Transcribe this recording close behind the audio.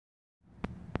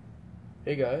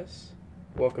Hey guys,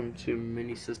 welcome to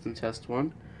Mini System Test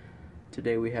 1.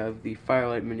 Today we have the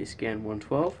Fire-Lite Miniscan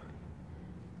 112,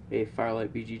 a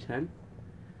Fire-Lite BG10,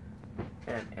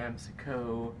 an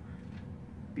Amseco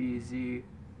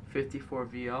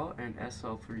BZ54VL and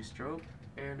SL3 strobe,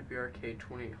 and a BRK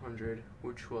 2800,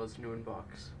 which was new in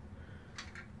box.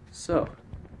 So,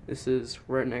 this is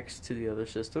right next to the other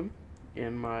system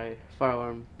in my fire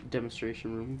alarm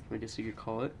demonstration room, I guess you could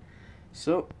call it.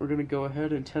 So we're going to go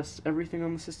ahead and test everything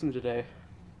on the system today.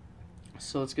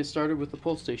 So let's get started with the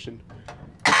pull station.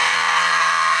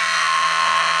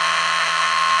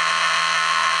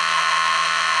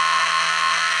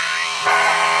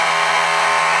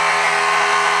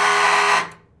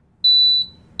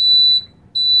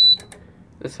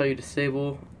 That's how you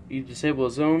disable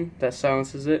a zone. That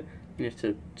silences it. You have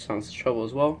to silence the trouble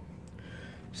as well.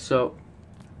 So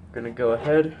we're going to go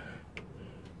ahead,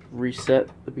 reset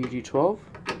the BG12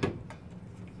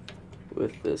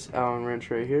 with this Allen wrench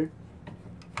right here.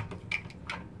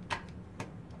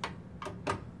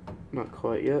 Not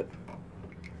quite yet.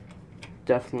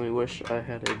 Definitely wish I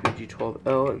had a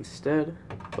BG12L instead,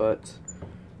 but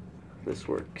this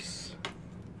works.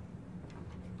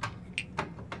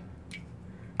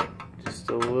 Just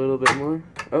a little bit more.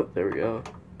 Oh, there we go.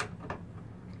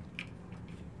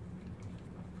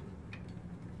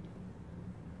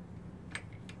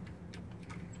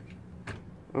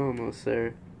 Almost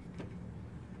there.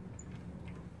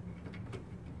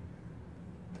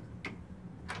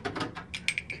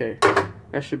 Okay,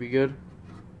 that should be good.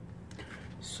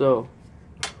 So,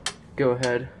 go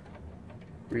ahead,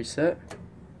 reset,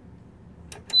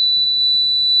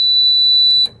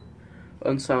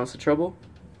 unsilence the trouble,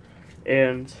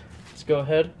 and let's go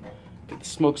ahead, get the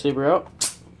smoke saver out,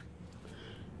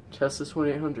 test this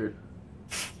 2800.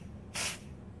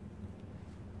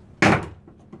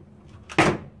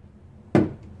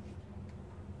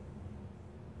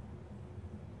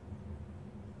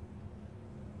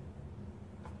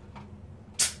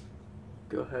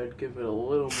 Go ahead, give it a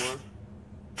little more.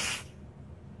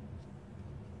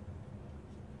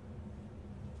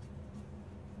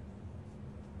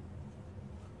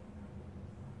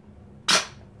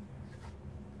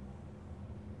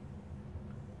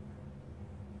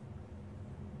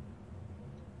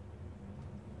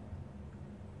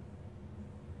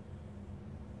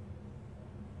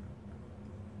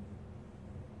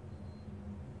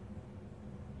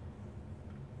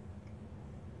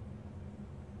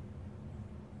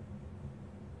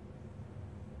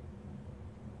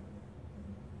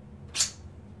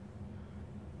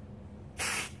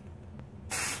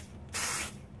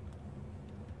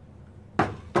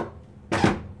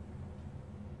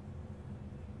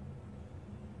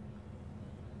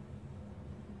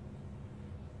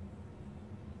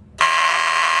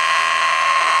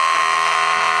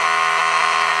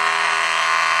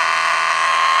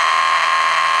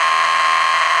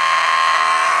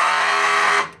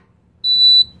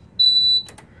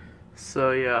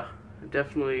 So yeah,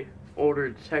 definitely older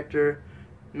detector,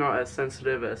 not as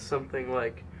sensitive as something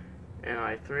like an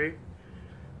i3,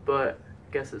 but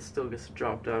I guess it still gets to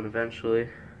drop down eventually.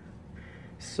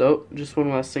 So just one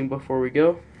last thing before we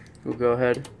go, we'll go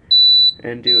ahead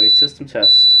and do a system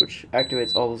test, which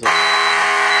activates all the zones.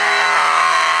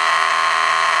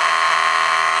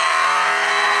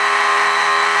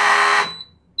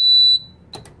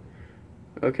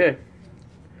 Okay,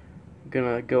 I'm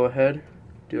gonna go ahead,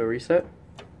 do a reset,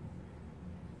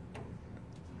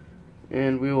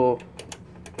 and we will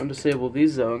undisable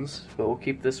these zones, but we'll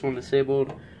keep this one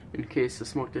disabled in case the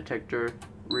smoke detector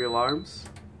re-alarms,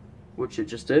 which it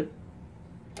just did.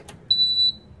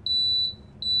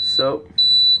 So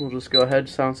we'll just go ahead,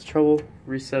 silence the trouble,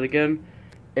 reset again,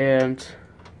 and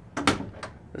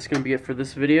that's going to be it for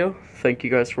this video. Thank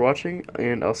you guys for watching,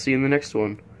 and I'll see you in the next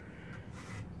one.